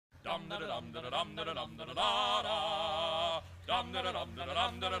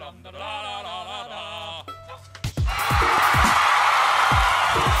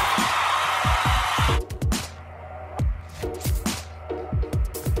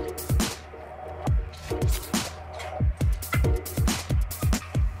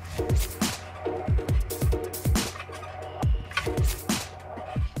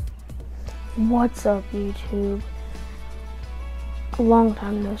What's up, YouTube? A long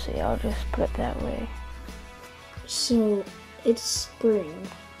time no see, I'll just put it that way. So, it's spring.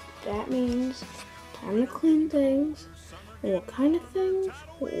 That means time to clean things. And what kind of things?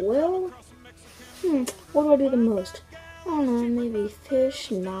 Well, what do I do the most? I don't know, maybe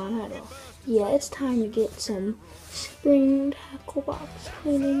fish? Nah, not at all. Yeah, it's time to get some spring tackle box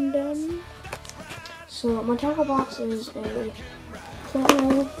cleaning done. So, my tackle box is a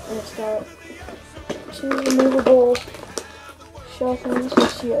Plano, and it's got 2 removable shelvings, which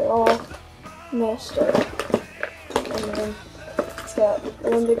see are all messed up. And then it's got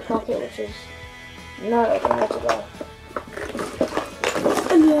 1 big pocket, which is not organized at all.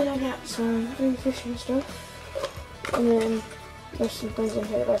 And then I got some 3 fishing stuff. And then there's some things in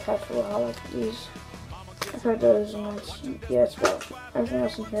here that I have for a while, like these. I've had those, and it's about everything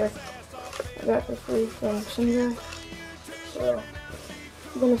else in here I got for free from Sindra. So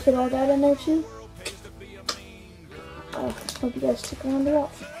I'm gonna fit all that in there too. Hope you guys stick around to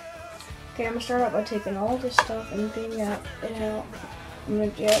watch. Okay, I'm gonna start out by taking all this stuff and emptying it out. I'm gonna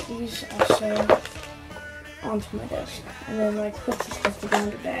get these also onto my desk, and then like put the stuff to go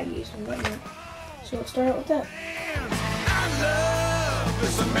into baggies and whatnot. So let's start out with that. I love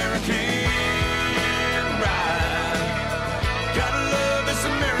this American ride. Gotta love this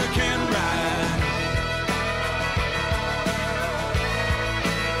American ride.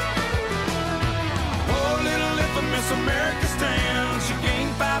 Oh, little if Miss America stands, she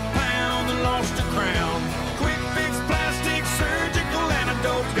gained 5 pounds and lost her crown. Quick fix, plastic, surgical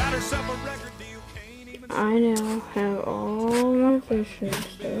antidote, got herself a record deal. I now have all my fishing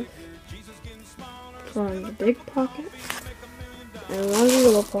stuff from the big pocket and one of the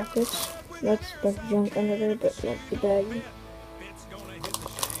little pockets. That's the junk under there, but like the baggie.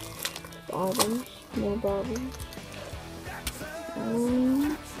 Bobbins, more bobbins.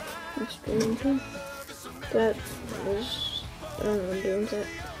 That's pretty. That is, I don't know what I'm doing with that.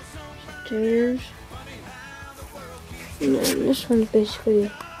 Containers. And then this one's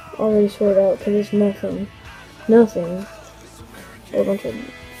basically already sorted out because it's nothing. A bunch of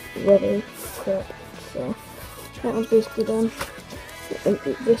rubber crap. So that one's basically done.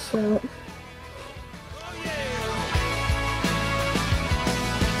 Empty this out.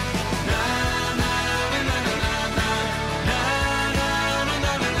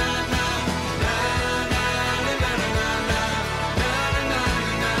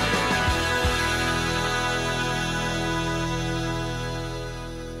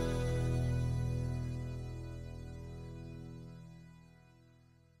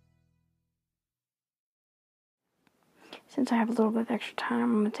 Since I have a little bit of extra time,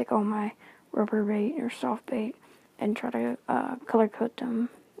 I'm going to take all my rubber bait or soft bait and try to color code them.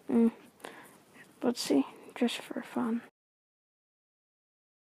 Let's see, just for fun.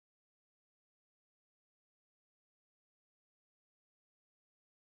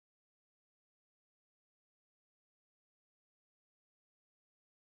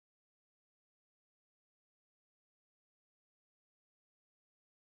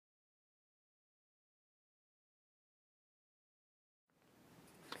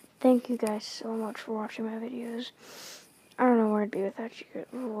 Thank you guys so much for watching my videos. I don't know where I'd be without you.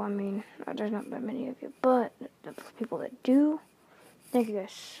 Well, I mean, there's not that many of you, but the people that do, thank you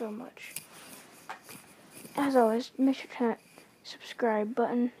guys so much. As always, make sure to hit that subscribe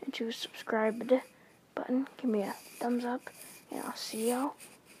button and choose subscribe button. Give me a thumbs up, and I'll see y'all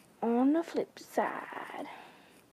on the flip side.